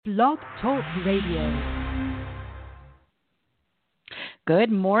Blog Talk Radio.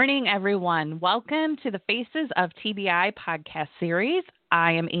 Good morning, everyone. Welcome to the Faces of TBI podcast series.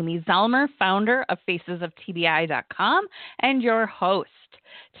 I am Amy Zellmer, founder of facesoftbi.com and your host.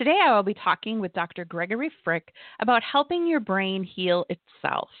 Today I will be talking with Dr. Gregory Frick about helping your brain heal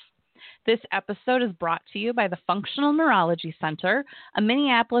itself. This episode is brought to you by the Functional Neurology Center, a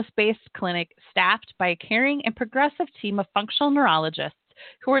Minneapolis-based clinic staffed by a caring and progressive team of functional neurologists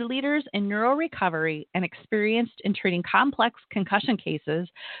who are leaders in neural recovery and experienced in treating complex concussion cases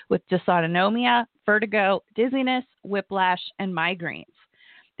with dysautonomia, vertigo, dizziness, whiplash, and migraines.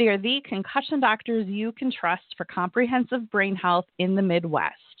 They are the concussion doctors you can trust for comprehensive brain health in the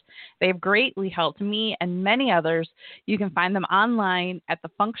Midwest. They have greatly helped me and many others. You can find them online at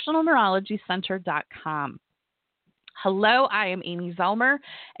thefunctionalneurologycenter.com. Hello, I am Amy Zellmer,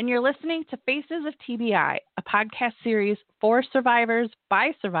 and you're listening to Faces of TBI, a podcast series for survivors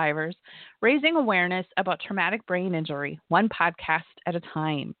by survivors, raising awareness about traumatic brain injury, one podcast at a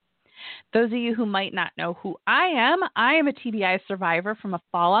time. Those of you who might not know who I am a TBI survivor from a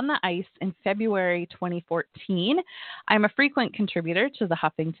fall on the ice in February 2014. I'm a frequent contributor to the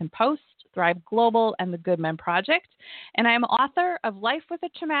Huffington Post, Thrive Global, and the Good Men Project, and I'm author of Life with a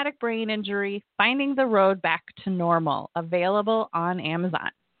Traumatic Brain Injury, Finding the Road Back to Normal, available on Amazon.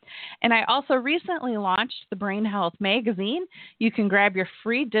 And I also recently launched the Brain Health Magazine. You can grab your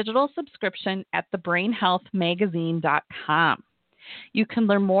free digital subscription at thebrainhealthmagazine.com. You can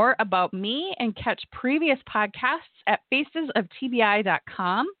learn more about me and catch previous podcasts at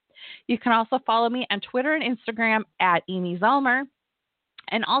facesoftbi.com. You can also follow me on Twitter and Instagram at Amy Zellmer.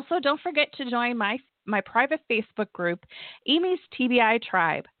 And also don't forget to join my private Facebook group, Amy's TBI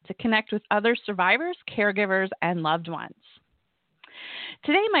Tribe, to connect with other survivors, caregivers, and loved ones.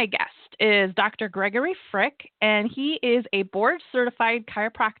 Today, my guest is Dr. Gregory Frick, and he is a board-certified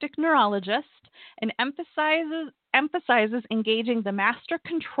chiropractic neurologist and emphasizes engaging the master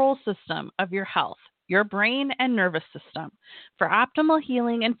control system of your health, your brain and nervous system, for optimal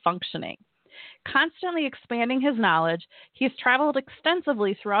healing and functioning. Constantly expanding his knowledge, he has traveled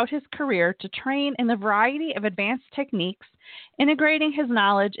extensively throughout his career to train in a variety of advanced techniques, integrating his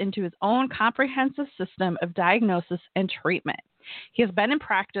knowledge into his own comprehensive system of diagnosis and treatment. He has been in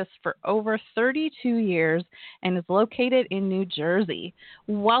practice for over 32 years and is located in New Jersey.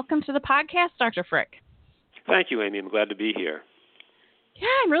 Welcome to the podcast, Dr. Frick. Thank you, Amy. I'm glad to be here. Yeah,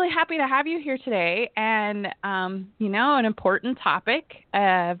 I'm really happy to have you here today. And, an important topic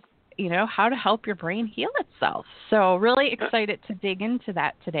of how to help your brain heal itself. So really excited to dig into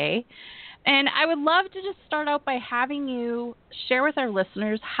that today. And I would love to just start out by having you share with our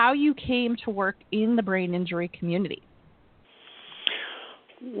listeners how you came to work in the brain injury community.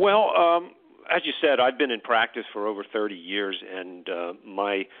 Well, as you said, I've been in practice for over 30 years, and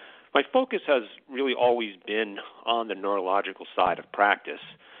my focus has really always been on the neurological side of practice.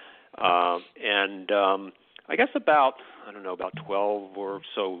 I guess about 12 or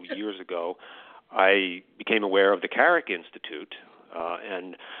so years ago, I became aware of the Carrick Institute,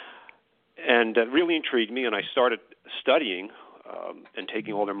 and that really intrigued me, and I started studying and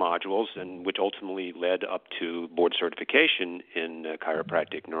taking all their modules, and which ultimately led up to board certification in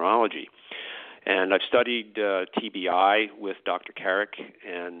chiropractic neurology. And I've studied TBI with Dr. Carrick,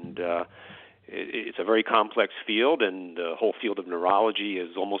 and it's a very complex field, and the whole field of neurology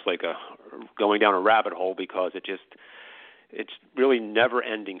is almost like going down a rabbit hole because it's really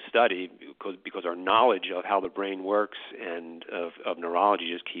never-ending study because our knowledge of how the brain works and of neurology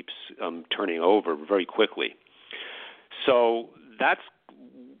just keeps turning over very quickly. So that's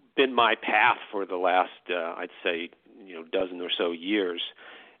been my path for the last, I'd say, dozen or so years,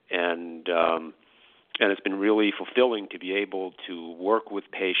 and it's been really fulfilling to be able to work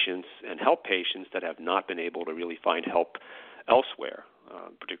with patients and help patients that have not been able to really find help elsewhere,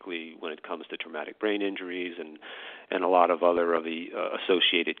 particularly when it comes to traumatic brain injuries and a lot of other of the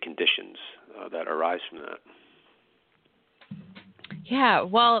associated conditions that arise from that. Yeah,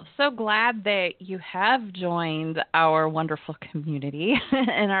 well, so glad that you have joined our wonderful community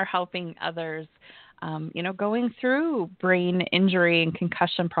and are helping others, going through brain injury and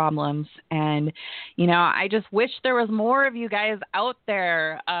concussion problems. And, I just wish there was more of you guys out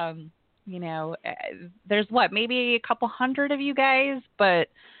there. There's maybe a couple hundred of you guys, but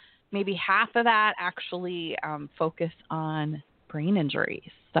maybe half of that actually focus on brain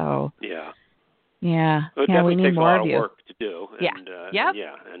injuries. So, yeah. Yeah, it we need takes more a lot of you. Work to do. And,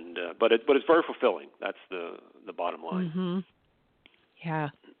 but it's very fulfilling. That's the bottom line. Mm-hmm. Yeah.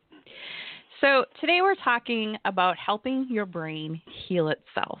 So today we're talking about helping your brain heal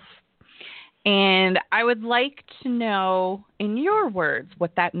itself. And I would like to know, in your words,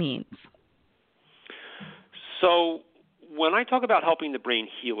 what that means. So when I talk about helping the brain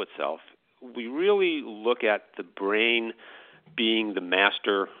heal itself, we really look at the brain being the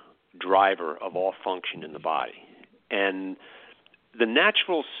master driver of all function in the body. And the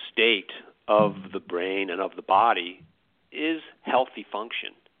natural state of the brain and of the body is healthy function.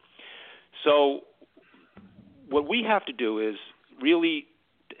 So what we have to do is really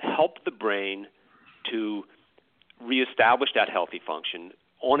help the brain to reestablish that healthy function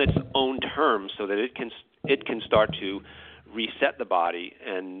on its own terms so that it can start to reset the body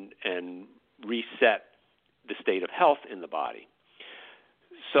and reset the state of health in the body.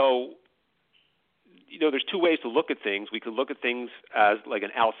 So, there's two ways to look at things. We could look at things as like an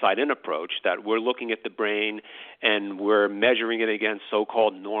outside-in approach, that we're looking at the brain and we're measuring it against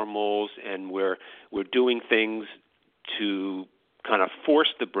so-called normals, and we're doing things to kind of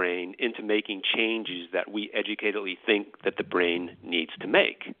force the brain into making changes that we educatedly think that the brain needs to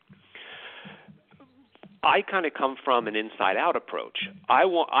make. I kind of come from an inside-out approach. I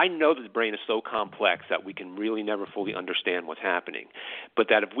know that the brain is so complex that we can really never fully understand what's happening, but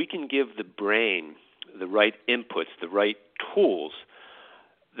that if we can give the brain the right inputs, the right tools,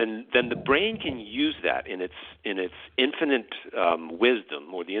 then the brain can use that in its infinite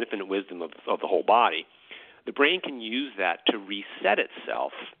wisdom, or the infinite wisdom of the whole body. The brain can use that to reset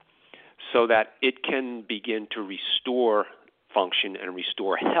itself so that it can begin to restore function and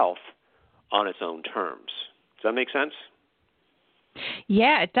restore health on its own terms. Does that make sense?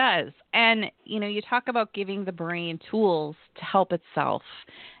 Yeah, it does. And, you talk about giving the brain tools to help itself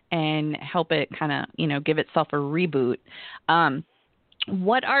and help it kind of, give itself a reboot.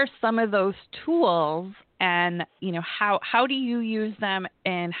 What are some of those tools, and, how do you use them,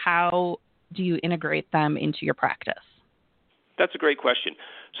 and how do you integrate them into your practice? That's a great question.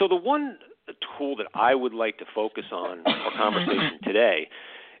 So the one tool that I would like to focus on our conversation today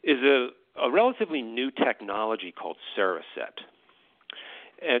is a relatively new technology called Cereset.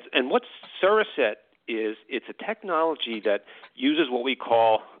 And what Cereset is, it's a technology that uses what we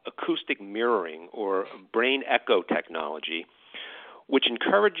call acoustic mirroring, or brain echo technology, which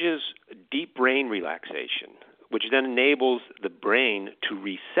encourages deep brain relaxation, which then enables the brain to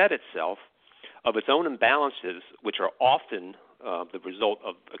reset itself of its own imbalances, which are often the result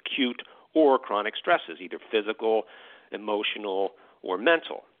of acute or chronic stresses, either physical, emotional, or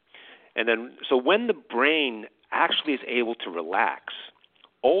mental. And then, so when the brain actually is able to relax,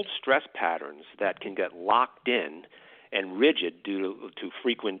 old stress patterns that can get locked in and rigid due to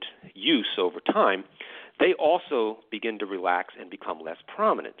frequent use over time, they also begin to relax and become less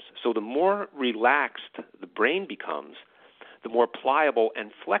prominent. So the more relaxed the brain becomes, the more pliable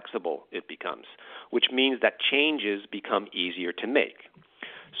and flexible it becomes, which means that changes become easier to make.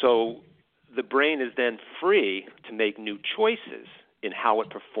 So the brain is then free to make new choices in how it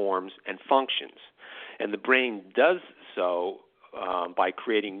performs and functions. And the brain does so by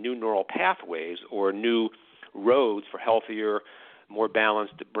creating new neural pathways or new roads for healthier, more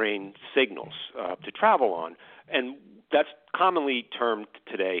balanced brain signals to travel on. And that's commonly termed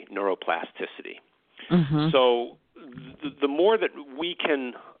today neuroplasticity. Mm-hmm. So the more that we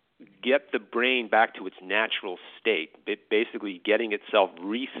can get the brain back to its natural state, basically getting itself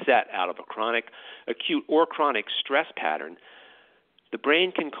reset out of a acute or chronic stress pattern, the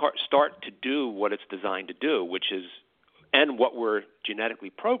brain can start to do what it's designed to do, and what we're genetically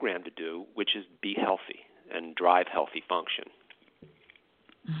programmed to do, which is be healthy and drive healthy function.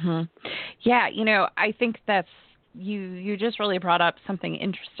 Mm-hmm. Yeah, I think that's, you just really brought up something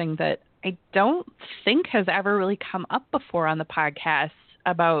interesting that I don't think has ever really come up before on the podcast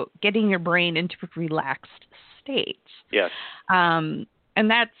about getting your brain into a relaxed state. Yes. And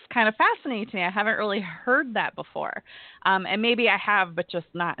that's kind of fascinating to me. I haven't really heard that before. And maybe I have, but just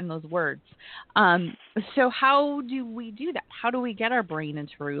not in those words. So how do we do that? How do we get our brain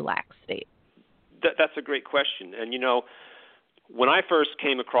into a relaxed state? That's a great question. And, when I first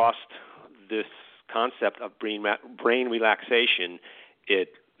came across this concept of brain relaxation,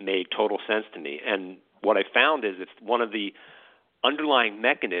 it made total sense to me. And what I found is it's one of the underlying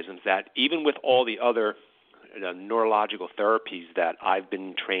mechanisms that, even with all the other neurological therapies that I've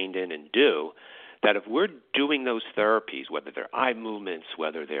been trained in and do, that if we're doing those therapies, whether they're eye movements,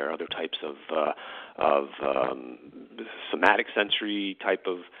 whether they're other types of somatic sensory type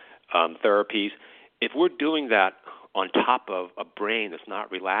of therapies, if we're doing that on top of a brain that's not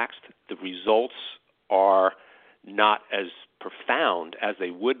relaxed, the results are not as profound as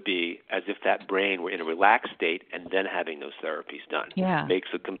they would be as if that brain were in a relaxed state and then having those therapies done. Yeah. It makes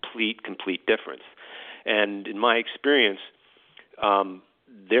a complete difference. And in my experience,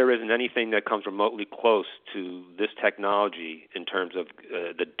 there isn't anything that comes remotely close to this technology in terms of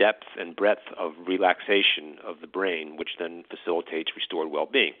the depth and breadth of relaxation of the brain, which then facilitates restored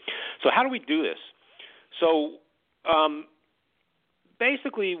well-being. So how do we do this? So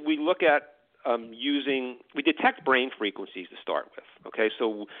basically, we look at we detect brain frequencies to start with. Okay,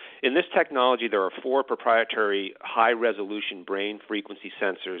 so in this technology, there are 4 proprietary high-resolution brain frequency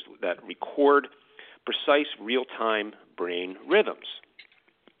sensors that record precise real-time brain rhythms.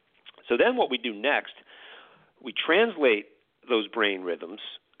 So then what we do next, we translate those brain rhythms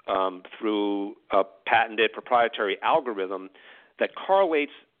through a patented proprietary algorithm that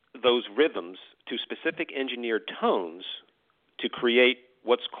correlates those rhythms to specific engineered tones to create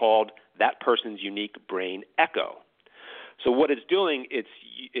what's called that person's unique brain echo. So what it's doing,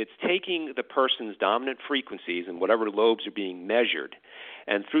 it's taking the person's dominant frequencies and whatever lobes are being measured,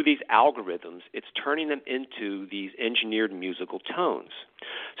 and through these algorithms, it's turning them into these engineered musical tones.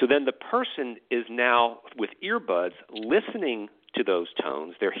 So then the person is now, with earbuds, listening to those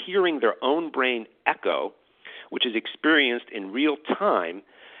tones. They're hearing their own brain echo, which is experienced in real time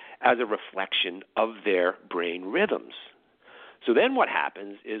as a reflection of their brain rhythms. So then what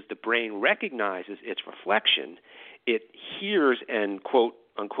happens is the brain recognizes its reflection, it hears and, quote,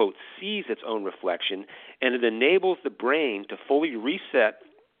 unquote, sees its own reflection, and it enables the brain to fully reset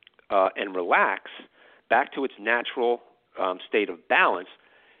and relax back to its natural state of balance,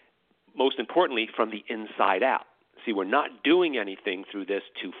 most importantly, from the inside out. See, we're not doing anything through this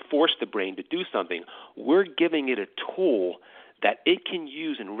to force the brain to do something. We're giving it a tool that it can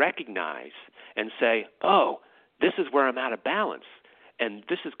use and recognize and say, oh, this is where I'm out of balance, and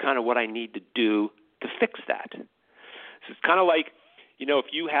this is kind of what I need to do to fix that. So it's kind of like, if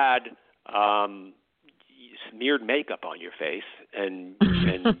you had smeared makeup on your face and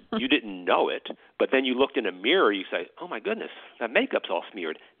you didn't know it, but then you looked in a mirror, you say, oh my goodness, that makeup's all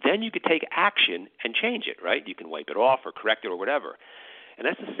smeared. Then you could take action and change it, right? You can wipe it off or correct it or whatever. And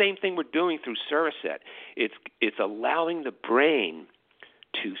that's the same thing we're doing through Cereset. It's allowing the brain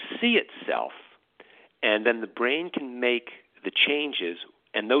to see itself, and then the brain can make the changes,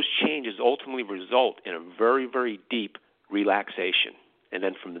 and those changes ultimately result in a very, very deep relaxation. And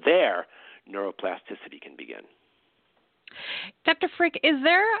then from there, neuroplasticity can begin. Dr. Frick, is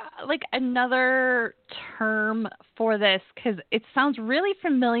there another term for this? Because it sounds really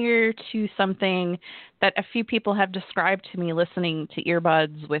familiar to something that a few people have described to me listening to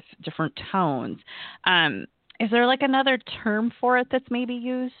earbuds with different tones. Is there another term for it that's maybe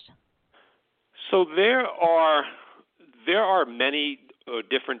used? So there are many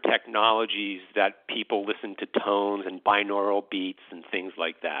different technologies that people listen to tones and binaural beats and things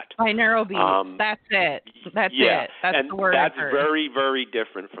like that. Binaural beats, that's it. That's yeah. it. That's and the word. That's very, very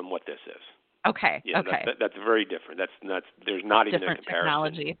different from what this is. Okay. Yeah, okay. That's very different. There's not even different a comparison.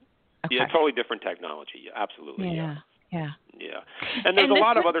 Technology. Okay. Yeah, totally different technology. Yeah, absolutely. Yeah. And there's a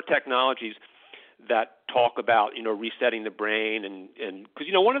lot of other technologies that talk about, resetting the brain and because,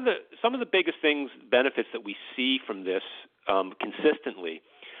 some of the biggest benefits that we see from this consistently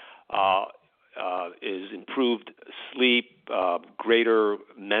is improved sleep, greater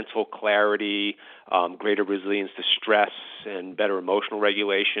mental clarity, greater resilience to stress, and better emotional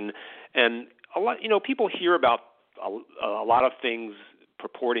regulation. And a lot, people hear about a lot of things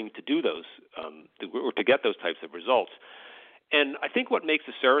purporting to do those or to get those types of results. And I think what makes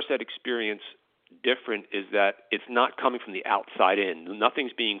the Cereset experience different is that it's not coming from the outside in.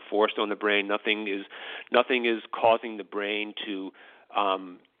 Nothing's being forced on the brain. Nothing is causing the brain to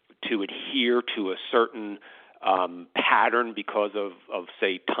adhere to a certain pattern because of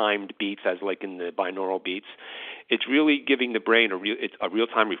say timed beats, as like in the binaural beats. It's really giving the brain a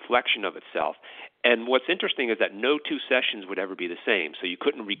real-time reflection of itself. And what's interesting is that no 2 sessions would ever be the same. So you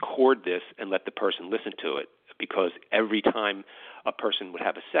couldn't record this and let the person listen to it, because every time a person would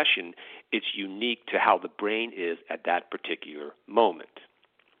have a session, it's unique to how the brain is at that particular moment.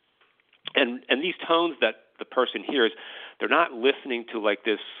 And these tones that the person hears, they're not listening to like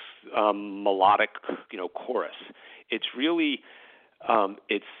this melodic, chorus. It's really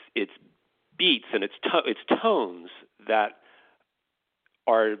it's beats and it's tones that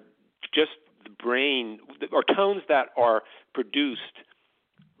are just the brain, or tones that are produced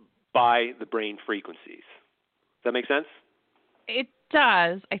by the brain frequencies. Does that make sense? It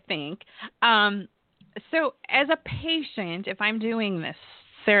does, I think. So as a patient, if I'm doing this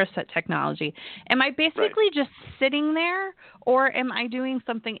Cereset technology, am I basically just sitting there, or am I doing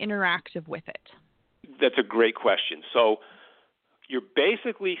something interactive with it? That's a great question. So you're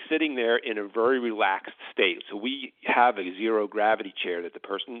basically sitting there in a very relaxed state. So we have a zero gravity chair that the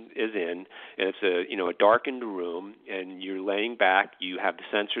person is in, and it's a darkened room, and you're laying back. You have the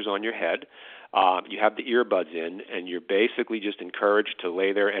sensors on your head. You have the earbuds in, and you're basically just encouraged to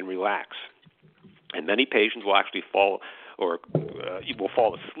lay there and relax. And many patients will actually fall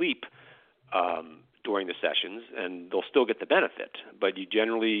asleep during the sessions, and they'll still get the benefit. But you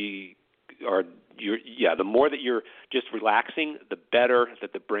generally the more that you're just relaxing, the better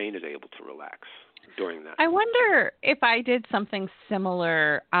that the brain is able to relax during that. I wonder if I did something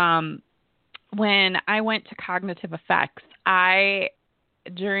similar when I went to Cognitive Effects.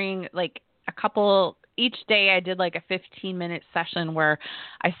 Each day I did like a 15-minute session where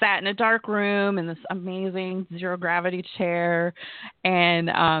I sat in a dark room in this amazing zero gravity chair, and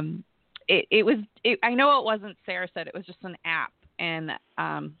I know it wasn't Sarasat, it was just an app, and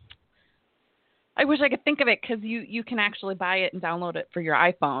I wish I could think of it because you can actually buy it and download it for your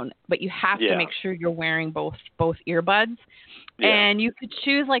iPhone, but you have to make sure you're wearing both earbuds. Yeah. And you could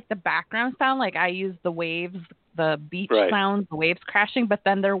choose like the background sound, like I used the waves, the beach sounds, the waves crashing, but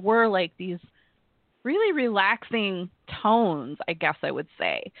then there were like these really relaxing tones, I guess I would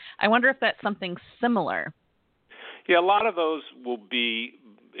say. I wonder if that's something similar. Yeah, a lot of those will be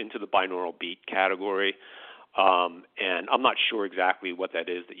into the binaural beat category. And I'm not sure exactly what that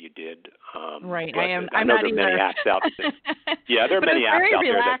is that you did. Right, I know there are many apps out there. Yeah, there are many apps out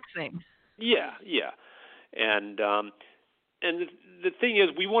there. Relaxing. Yeah. And the thing is,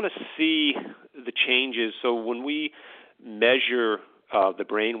 we want to see the changes. So when we measure the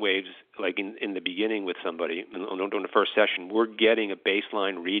brain waves, like in the beginning with somebody, during the first session, we're getting a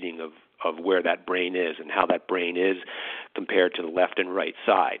baseline reading of where that brain is and how that brain is compared to the left and right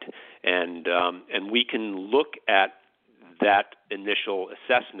side. And we can look at that initial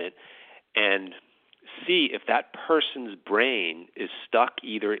assessment and see if that person's brain is stuck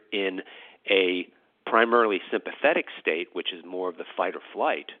either in a primarily sympathetic state, which is more of the fight or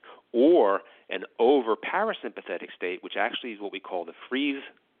flight, or an over parasympathetic state, which actually is what we call the freeze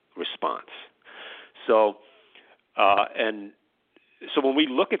response. So when we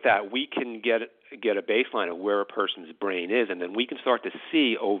look at that, we can get a baseline of where a person's brain is, and then we can start to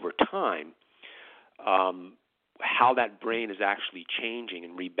see over time how that brain is actually changing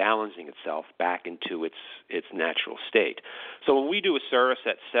and rebalancing itself back into its natural state. So when we do a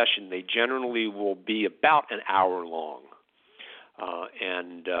Sarasat session, they generally will be about an hour long,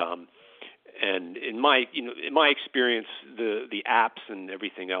 and in my experience, the apps and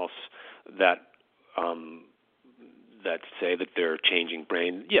everything else that say that they're changing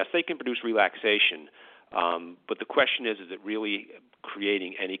brain, yes, they can produce relaxation, but the question is it really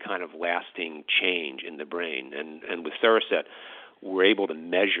creating any kind of lasting change in the brain? And with Sarasat, we're able to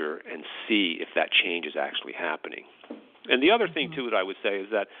measure and see if that change is actually happening. And the other thing, too, that I would say is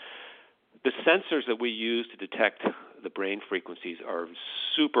that the sensors that we use to detect the brain frequencies are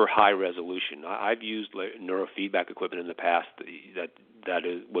super high resolution. I've used neurofeedback equipment in the past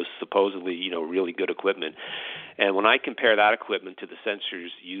was supposedly really good equipment, and when I compare that equipment to the sensors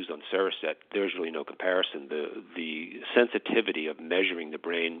used on Sarasat, there's really no comparison. The sensitivity of measuring the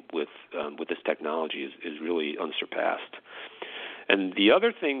brain with this technology is really unsurpassed. And the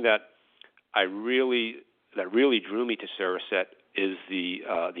other thing that really drew me to Sarasat is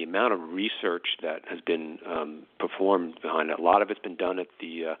the amount of research that has been performed behind it. A lot of it's been done at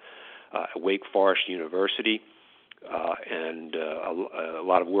the Wake Forest University, and a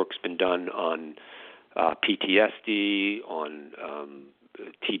lot of work's been done on PTSD, on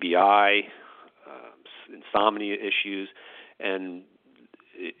TBI, insomnia issues, and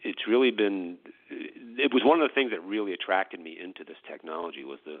it's really been. It was one of the things that really attracted me into this technology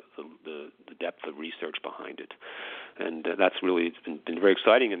was the depth of research behind it, and that's really been very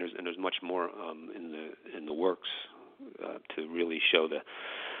exciting. And there's much more in the works to really show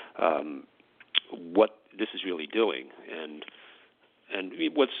what this is really doing. And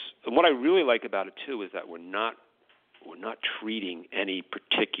what I really like about it too is that we're not treating any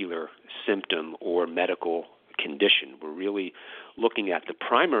particular symptom or medical condition. We're really looking at the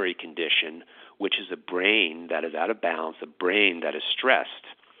primary condition, which is a brain that is out of balance, a brain that is stressed.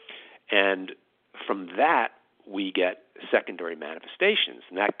 And from that, we get secondary manifestations.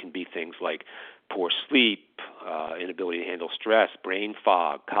 And that can be things like poor sleep, inability to handle stress, brain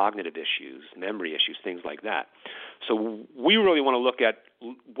fog, cognitive issues, memory issues, things like that. So we really want to look at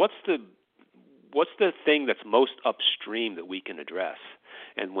what's the thing that's most upstream that we can address.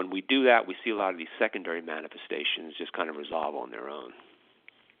 And when we do that, we see a lot of these secondary manifestations just kind of resolve on their own.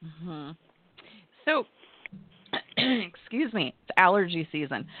 Mm-hmm. So, excuse me, it's allergy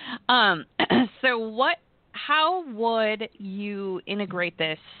season. So what how would you integrate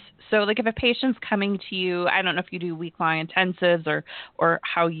this? So, like, if a patient's coming to you, I don't know if you do week-long intensives or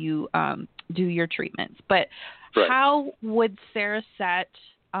how you do your treatments, but Right. how would Cereset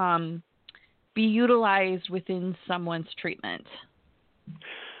be utilized within someone's treatment?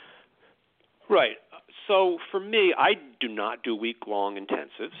 Right. So for me, I do not do week-long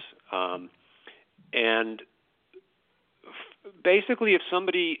intensives, and basically, if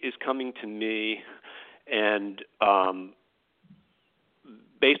somebody is coming to me and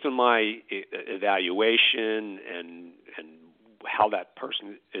based on my evaluation and how that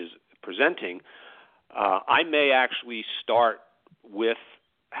person is presenting, I may actually start with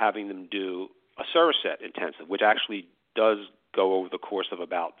having them do a Cereset intensive, which actually does go over the course of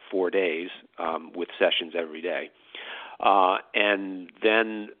about 4 days with sessions every day, and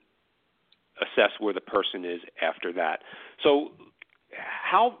then assess where the person is after that. So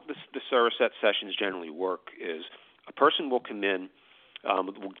how the Cereset sessions generally work is a person will come in,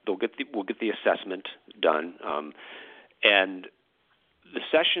 we'll get the assessment done, and the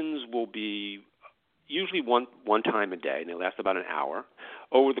sessions will be usually one time a day, and they last about an hour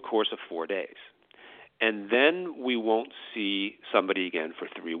over the course of 4 days. And then we won't see somebody again for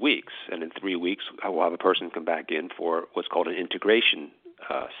 3 weeks. And in 3 weeks, we'll have a person come back in for what's called an integration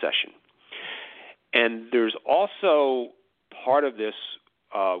session. And there's also part of this,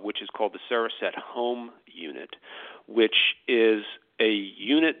 which is called the Cereset Home Unit, which is a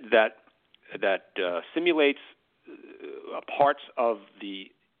unit that simulates parts of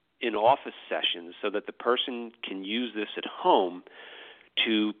the in-office sessions so that the person can use this at home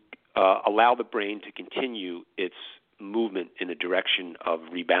to allow the brain to continue its movement in the direction of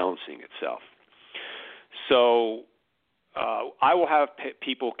rebalancing itself. So I will have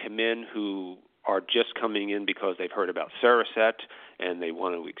people come in who are just coming in because they've heard about Cereset and they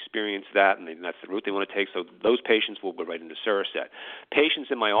want to experience that, and that's the route they want to take. So those patients will go right into Cereset. Patients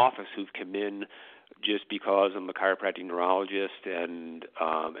in my office who've come in just because I'm a chiropractic neurologist and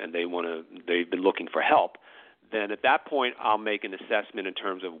they've been looking for help, then at that point I'll make an assessment in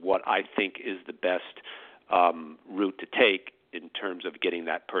terms of what I think is the best route to take in terms of getting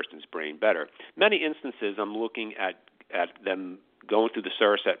that person's brain better. Many instances I'm looking at them going through the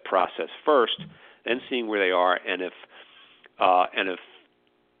Cereset process first, then seeing where they are, and if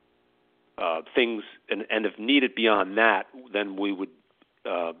things and if needed beyond that, then we would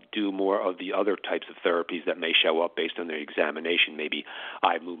do more of the other types of therapies that may show up based on their examination, maybe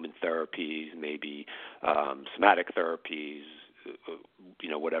eye movement therapies, maybe somatic therapies,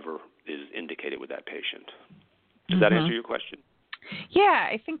 whatever is indicated with that patient. Does that answer your question? Yeah,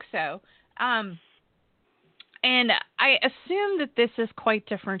 I think so. And I assume that this is quite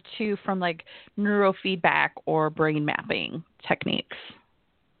different, too, from, like, neurofeedback or brain mapping techniques.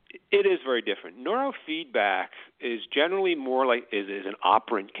 It is very different. Neurofeedback is generally more like is an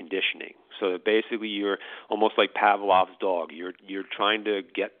operant conditioning. So basically, you're almost like Pavlov's dog. You're trying to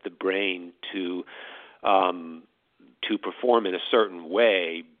get the brain to perform in a certain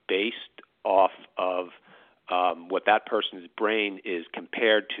way based off of what that person's brain is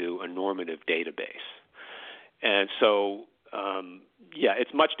compared to a normative database. And so,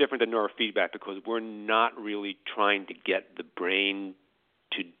 it's much different than neurofeedback because we're not really trying to get the brain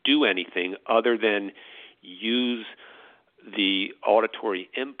to do anything other than use the auditory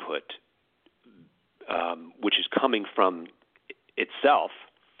input, which is coming from itself,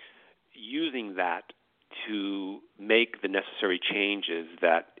 using that to make the necessary changes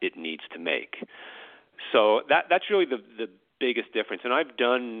that it needs to make. So that's really the biggest difference. And I've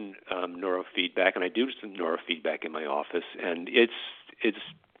done neurofeedback, and I do some neurofeedback in my office, and it's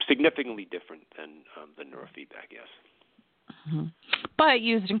significantly different than the neurofeedback, yes. Mm-hmm. But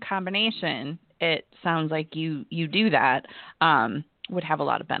used in combination, it sounds like you do that, would have a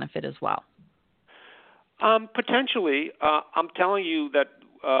lot of benefit as well. Potentially. I'm telling you that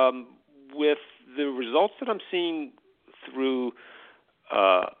with the results that I'm seeing through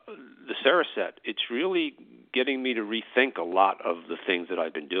the Cereset, it's really getting me to rethink a lot of the things that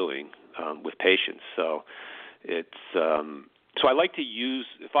I've been doing with patients. So it's so I like to use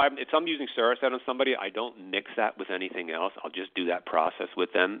if I'm using Cereset on somebody, I don't mix that with anything else. I'll just do that process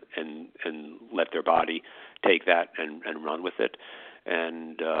with them and let their body take that and run with it,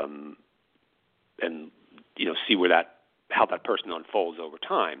 and see how that person unfolds over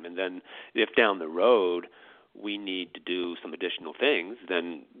time. And then if down the road we need to do some additional things,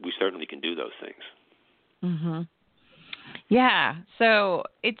 then we certainly can do those things. Mm-hmm. Yeah. So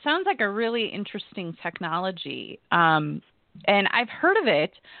it sounds like a really interesting technology. And I've heard of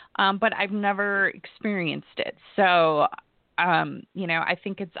it, but I've never experienced it. So I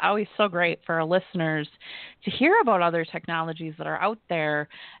think it's always so great for our listeners to hear about other technologies that are out there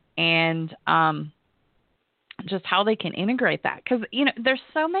and just how they can integrate that. Because, there's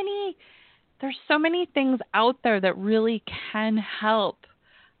so many things out there that really can help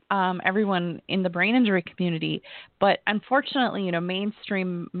everyone in the brain injury community. But unfortunately,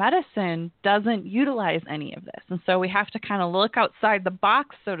 mainstream medicine doesn't utilize any of this. And so we have to kind of look outside the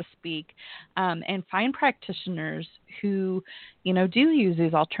box, so to speak, and find practitioners who, do use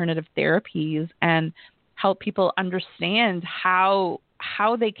these alternative therapies and help people understand how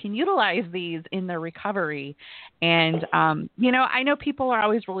they can utilize these in their recovery. And, I know people are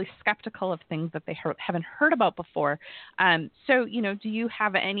always really skeptical of things that they haven't heard about before. So, do you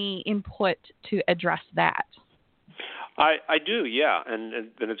have any input to address that? I do, yeah, and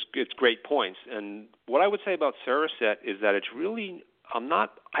it's great points. And what I would say about Cereset is that it's really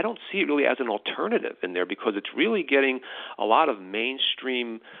I don't see it really as an alternative in there, because it's really getting a lot of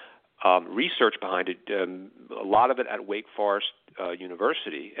mainstream research behind it, a lot of it at Wake Forest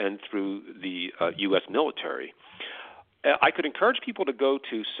University and through the U.S. military. I could encourage people to go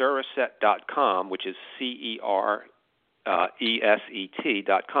to Cereset.com, which is CERESET.com,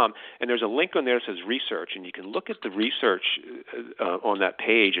 and there's a link on there that says research, and you can look at the research on that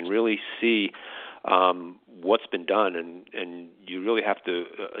page and really see what's been done, and you really have to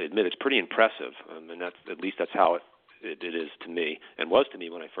admit it's pretty impressive, and that's how it is to me, and was to me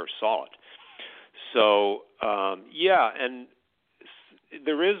when I first saw it. So, and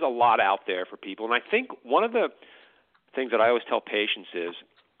there is a lot out there for people. And I think one of the things that I always tell patients is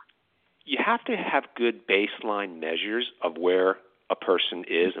you have to have good baseline measures of where a person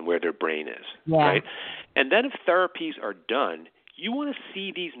is and where their brain is, right? And then if therapies are done, you want to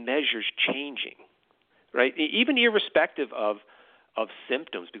see these measures changing, right? Even irrespective of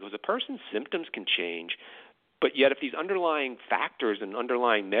symptoms, because a person's symptoms can change. But yet if these underlying factors and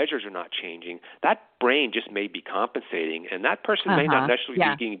underlying measures are not changing, that brain just may be compensating, and that person may not necessarily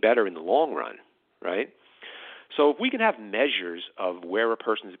be getting better in the long run, right? So if we can have measures of where a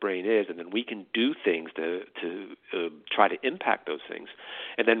person's brain is, and then we can do things to try to impact those things,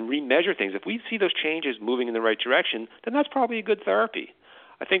 and then remeasure things, if we see those changes moving in the right direction, then that's probably a good therapy.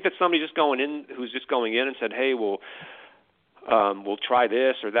 I think that somebody who's just going in and said, hey, we'll try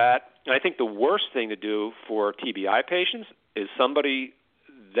this or that. And I think the worst thing to do for TBI patients is somebody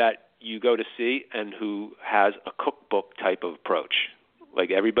that you go to see and who has a cookbook type of approach. Like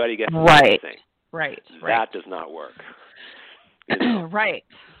everybody gets the same thing. Right. That does not work. Right.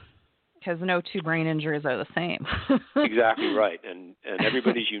 Because no two brain injuries are the same. Exactly right. And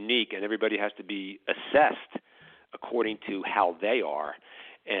everybody's unique, and everybody has to be assessed according to how they are.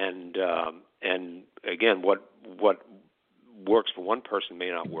 And again, what works for one person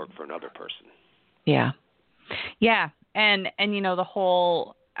may not work for another person. Yeah. And the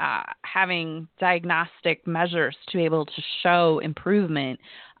whole having diagnostic measures to be able to show improvement,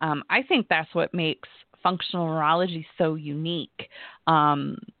 I think that's what makes functional neurology so unique,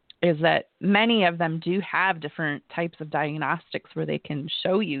 is that many of them do have different types of diagnostics where they can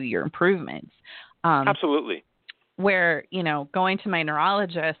show you your improvements. Absolutely. Where, going to my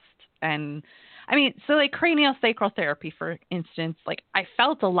neurologist and so like craniosacral therapy, for instance, like I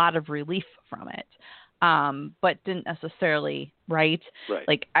felt a lot of relief from it, but didn't necessarily, right?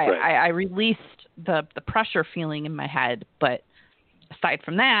 Like I released the pressure feeling in my head, but aside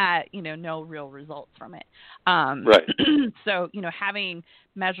from that, no real results from it. So, having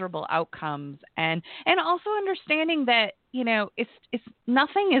measurable outcomes and also understanding that, it's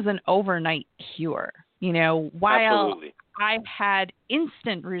nothing is an overnight cure, while Absolutely. I've had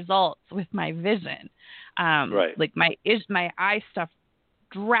instant results with my vision. Like my eye stuff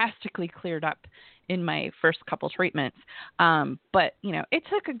drastically cleared up in my first couple treatments. But, it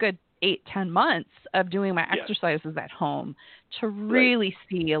took a good 8-10 months of doing my exercises at home to really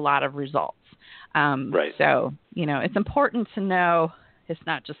see a lot of results. So, it's important to know it's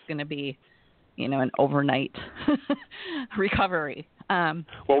not just going to be, an overnight recovery. Well,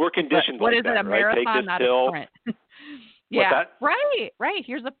 we're conditioned what like is that, it, a marathon, right? Take this not pill. a sprint? What's that? Right.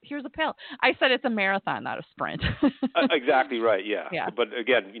 Here's a pill. I said it's a marathon, not a sprint. Exactly right. Yeah. But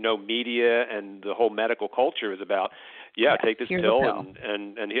again, media and the whole medical culture is about, take this pill,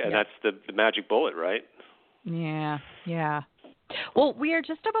 and that's the magic bullet, right? Yeah. Well, we are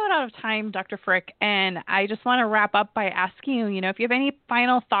just about out of time, Dr. Frick, and I just want to wrap up by asking you, if you have any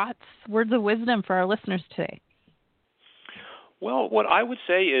final thoughts, words of wisdom for our listeners today. Well, what I would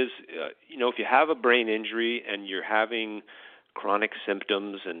say is, if you have a brain injury and you're having chronic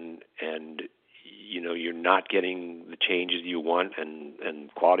symptoms and you're not getting the changes you want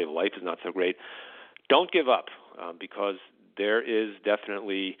and quality of life is not so great, don't give up, because there is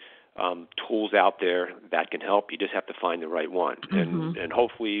definitely tools out there that can help. You just have to find the right one. And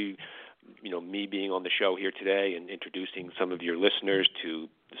hopefully, me being on the show here today and introducing some of your listeners to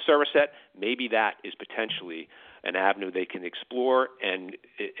the service set, maybe that is potentially an avenue they can explore and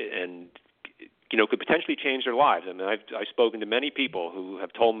could potentially change their lives. I mean, I've spoken to many people who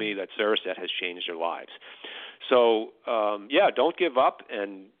have told me that Cereset has changed their lives. So, don't give up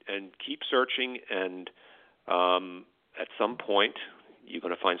and keep searching, and at some point you're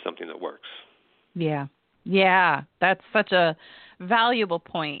going to find something that works. Yeah, that's such a valuable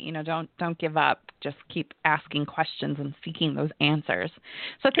point. Don't give up. Just keep asking questions and seeking those answers.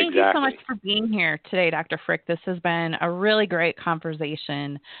 So thank you so much for being here today, Dr. Frick. This has been a really great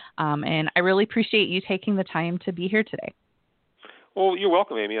conversation, and I really appreciate you taking the time to be here today. Well, you're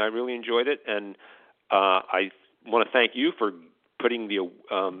welcome, Amy. I really enjoyed it, and I want to thank you for putting the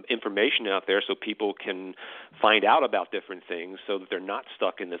information out there so people can find out about different things so that they're not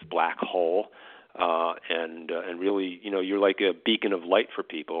stuck in this black hole. And really, you're like a beacon of light for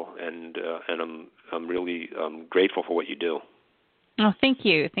people, and I'm really grateful for what you do. Oh, thank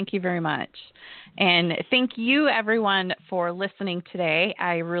you. Thank you very much. And thank you, everyone, for listening today.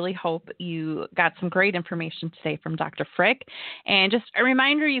 I really hope you got some great information today from Dr. Frick. And just a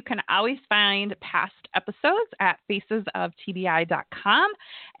reminder, you can always find past episodes at facesoftbi.com.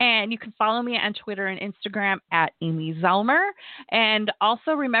 And you can follow me on Twitter and Instagram at Amy Zellmer. And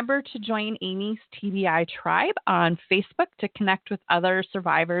also remember to join Amy's TBI Tribe on Facebook to connect with other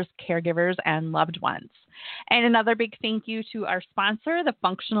survivors, caregivers, and loved ones. And another big thank you to our sponsor, the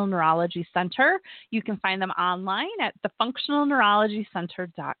Functional Neurology Center. You can find them online at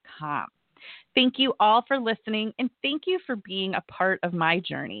thefunctionalneurologycenter.com. Thank you all for listening, and thank you for being a part of my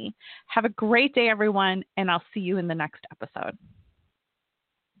journey. Have a great day, everyone, and I'll see you in the next episode.